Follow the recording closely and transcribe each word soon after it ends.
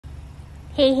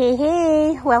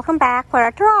Hey, welcome back for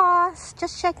our Ross.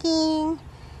 Just checking.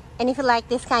 And if you like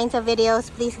these kinds of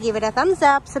videos, please give it a thumbs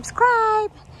up,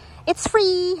 subscribe. It's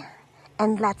free.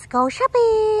 And let's go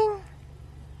shopping.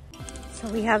 So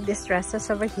we have these dresses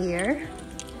over here.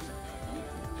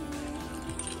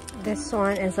 This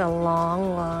one is a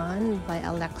long one by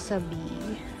Alexa B.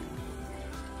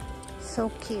 So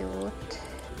cute.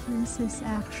 This is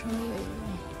actually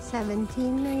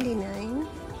 $17.99.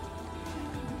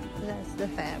 That's the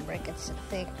fabric. It's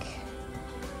thick.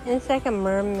 And it's like a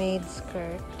mermaid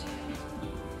skirt.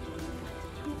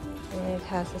 And it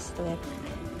has a slip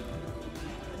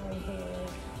right here.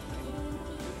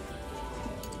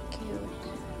 Cute.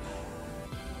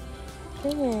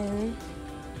 Then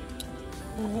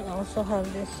we also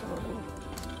have this one.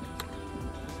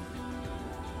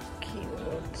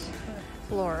 Cute.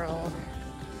 Floral.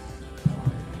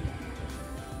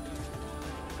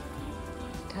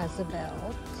 It has a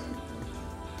belt.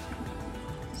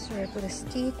 Surplus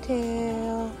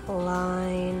detail,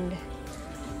 lined,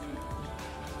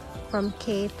 from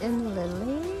Kate and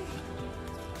Lily,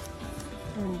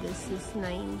 and this is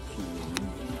 $19.99.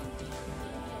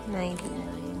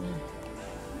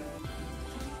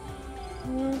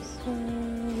 This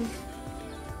one,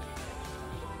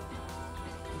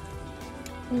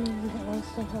 and I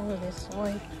also have this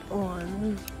white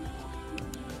one,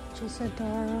 which is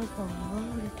adorable.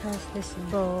 It has this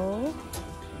bow.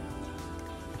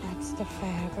 That's the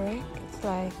fabric. It's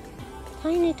like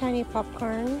tiny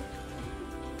popcorn.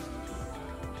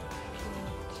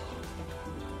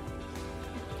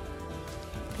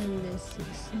 And this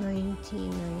is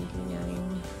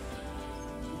 $19.99.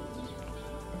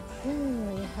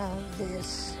 And we have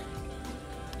this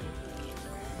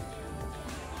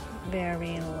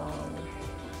very long,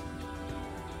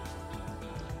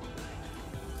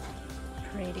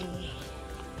 pretty.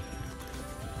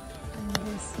 And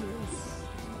this is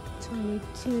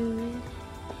 22.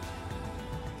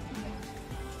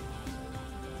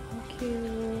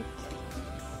 Cute.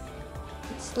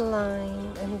 It's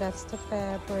lined, and that's the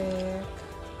fabric.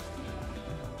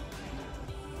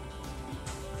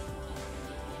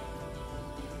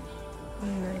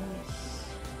 Nice.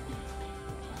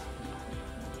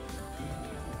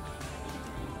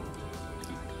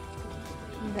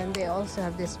 And then they also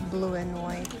have this blue and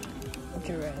white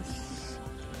dress.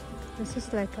 This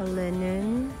is like a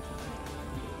linen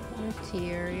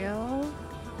material.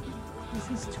 This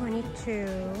is 22.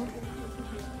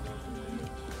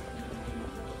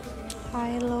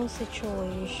 High-low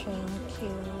situation.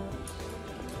 Cute.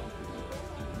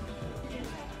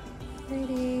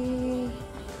 Pretty.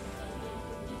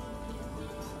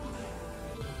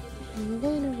 And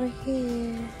then over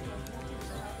here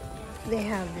they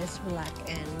have this black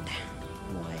and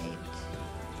white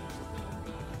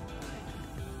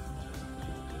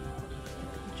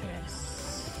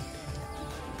dress.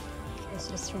 This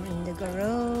is from Indigo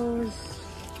Rose,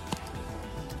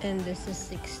 and this is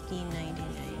 $16.99.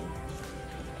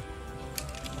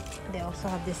 They also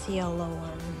have this yellow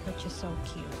one, which is so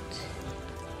cute.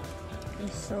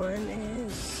 This one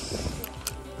is,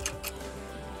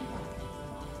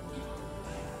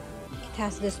 it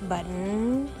has this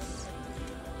buttons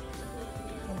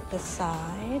at the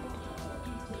side,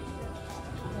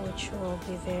 which will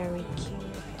be very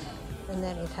cute. And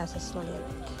then it has a slit.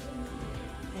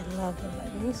 I love the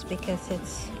buttons because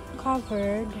it's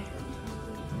covered.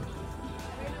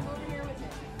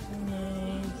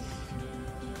 Nice.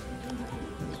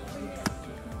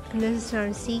 And this is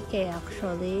from CK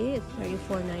actually. It's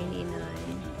 $34.99.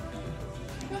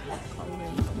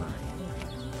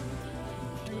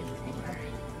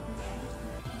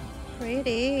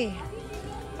 Pretty.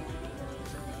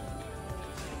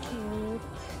 Cute.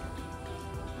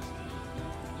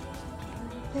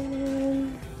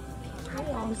 And I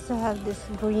also have this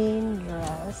green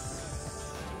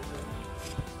dress.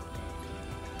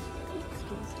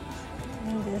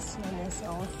 And this one is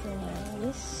also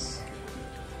nice.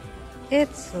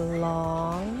 It's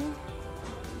long.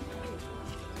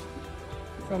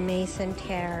 From Mason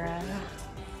Tara.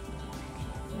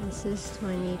 This is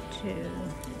 22.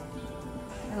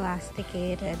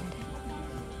 Elasticated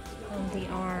on the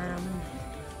arm.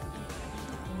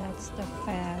 That's the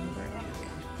fabric.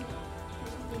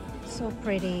 So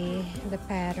pretty, the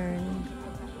pattern.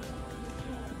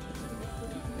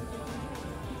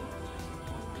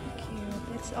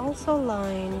 Cute. It's also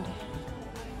lined.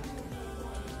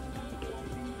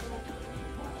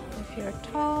 If you're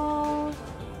tall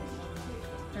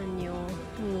and you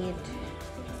need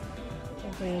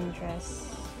a green dress,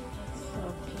 it's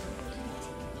so cute.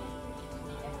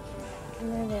 And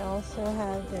then they also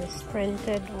have this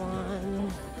printed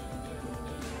one.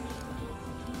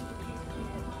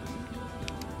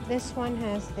 This one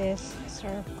has this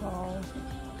circle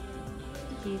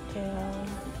detail,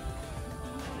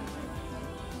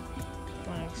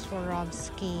 like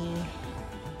Swarovski.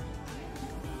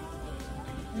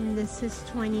 And this is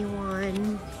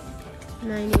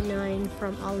 $21.99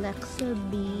 from Alexa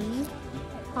B,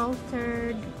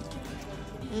 haltered,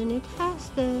 and it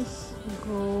has this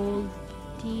gold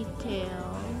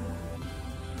detail.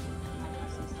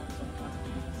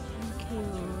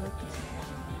 Cute.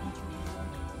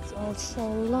 It's also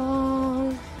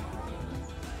long.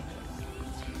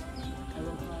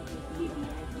 And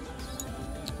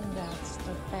that's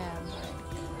the fabric.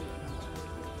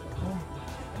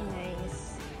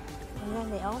 Nice. And then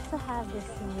they also have this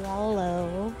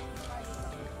yellow,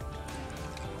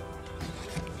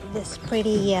 this pretty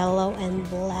yellow and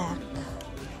black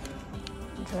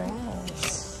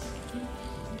dress.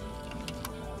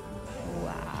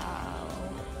 Wow,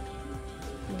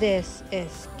 this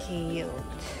is cute.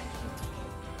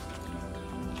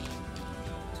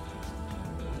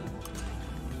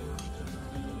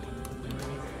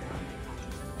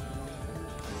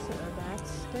 So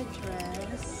that's the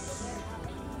dress.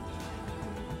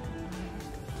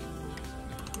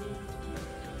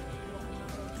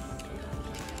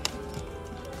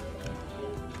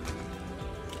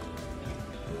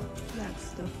 That's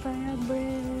the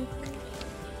fabric.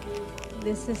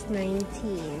 This is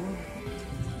 $19,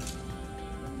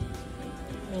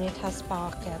 and it has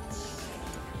pockets.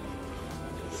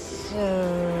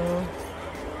 So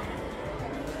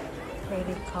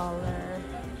pretty color.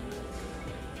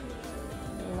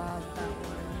 Love that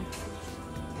one.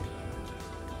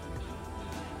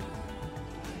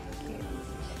 Cute.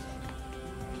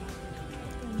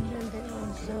 And then they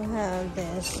also have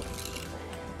this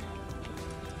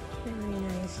very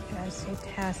nice dress. It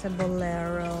has a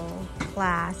bolero,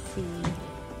 classy.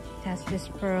 It has this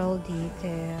pearl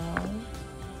detail.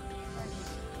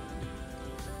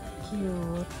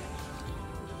 Cute.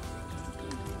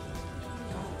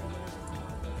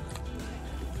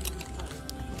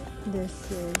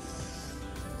 This is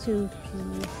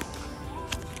two-piece.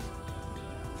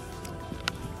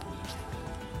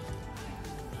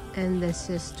 And this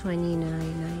is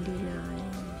 $29.99.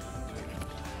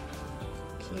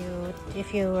 Cute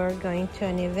if you were going to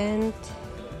an event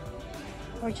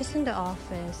or just in the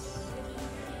office.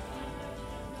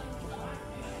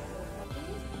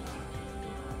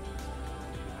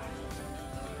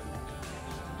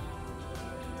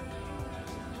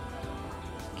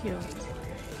 Cute.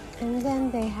 And then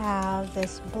they have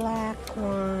this black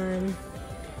one.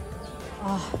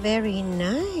 Oh, very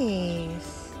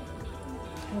nice.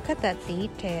 Look at that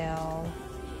detail.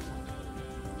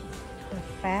 The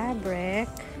fabric,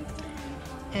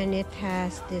 and it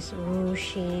has this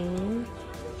ruching.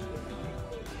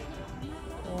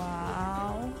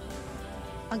 Wow.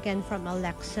 Again from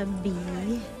Alexa B.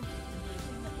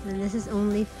 And this is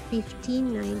only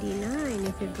 $15.99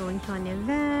 if you're going to an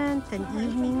event, an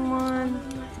evening one.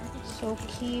 So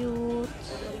cute.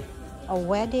 A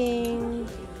wedding.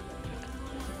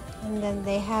 And then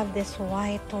they have this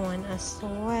white one as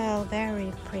well.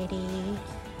 Very pretty.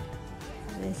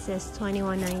 This is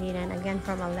 $21.99 again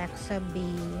from Alexa B.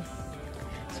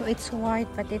 So it's white,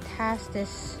 but it has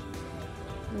this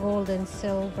gold and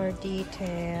silver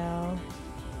detail.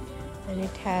 And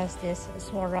it has this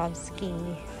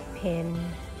Swarovski pin.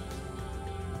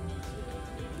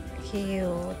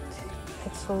 Cute.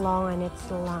 It's long and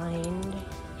it's lined.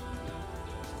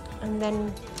 And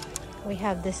then we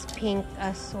have this pink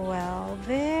as well.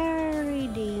 Very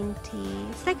dainty.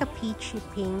 It's like a peachy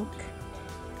pink.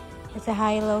 It's a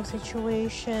high-low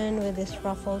situation with this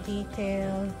ruffle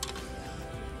detail.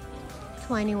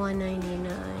 $21.99.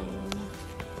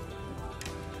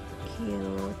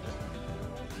 Cute.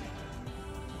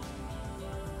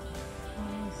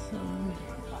 Awesome.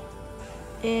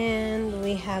 And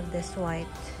we have this white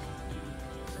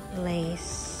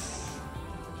lace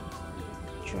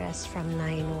dress from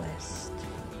Nine West.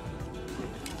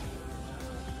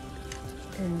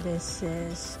 And this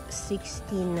is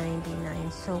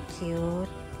 $16.99. So cute.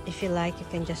 If you like, you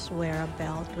can just wear a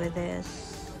belt with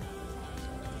this.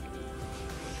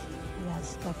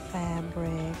 That's the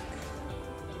fabric.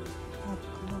 Up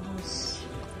close.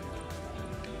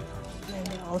 And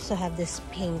they also have this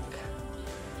pink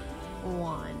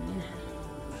one.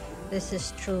 This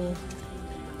is true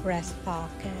breast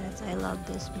pockets. I love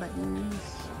these buttons.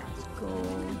 It's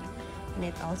gold. And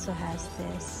it also has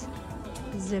this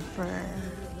zipper.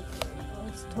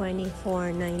 It's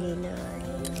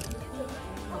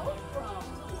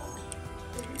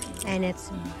 $24.99. And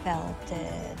it's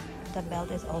belted. The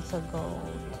belt is also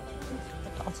gold.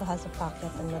 It also has a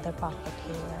pocket, another pocket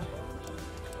here.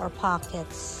 or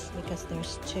pockets because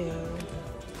there's two.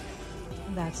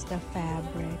 That's the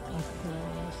fabric, of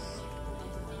course.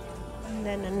 And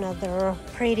then another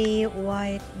pretty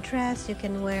white dress. You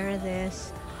can wear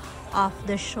this off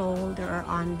the shoulder or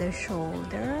on the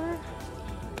shoulder.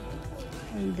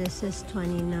 And this is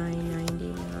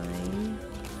 $29.99.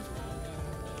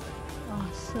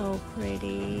 Oh, so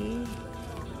pretty.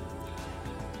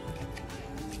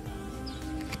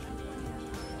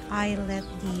 Eyelet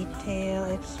detail,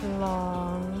 it's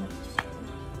long.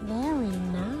 Very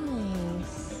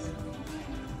nice.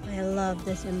 I love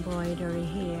this embroidery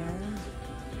here,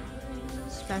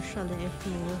 especially if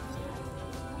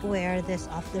you wear this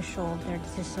off the shoulder.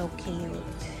 This is so cute.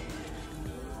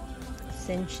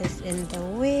 Cinches in the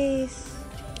waist.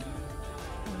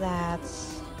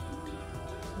 That's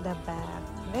the back.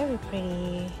 Very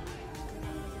pretty.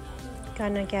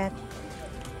 Gonna get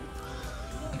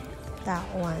that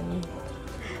one,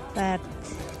 but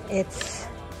it's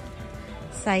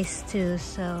size 2,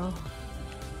 so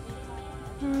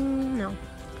no.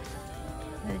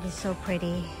 That is so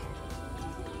pretty.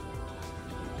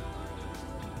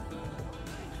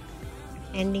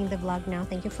 Ending the vlog now.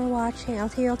 Thank you for watching. I'll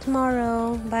see you all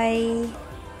tomorrow. Bye.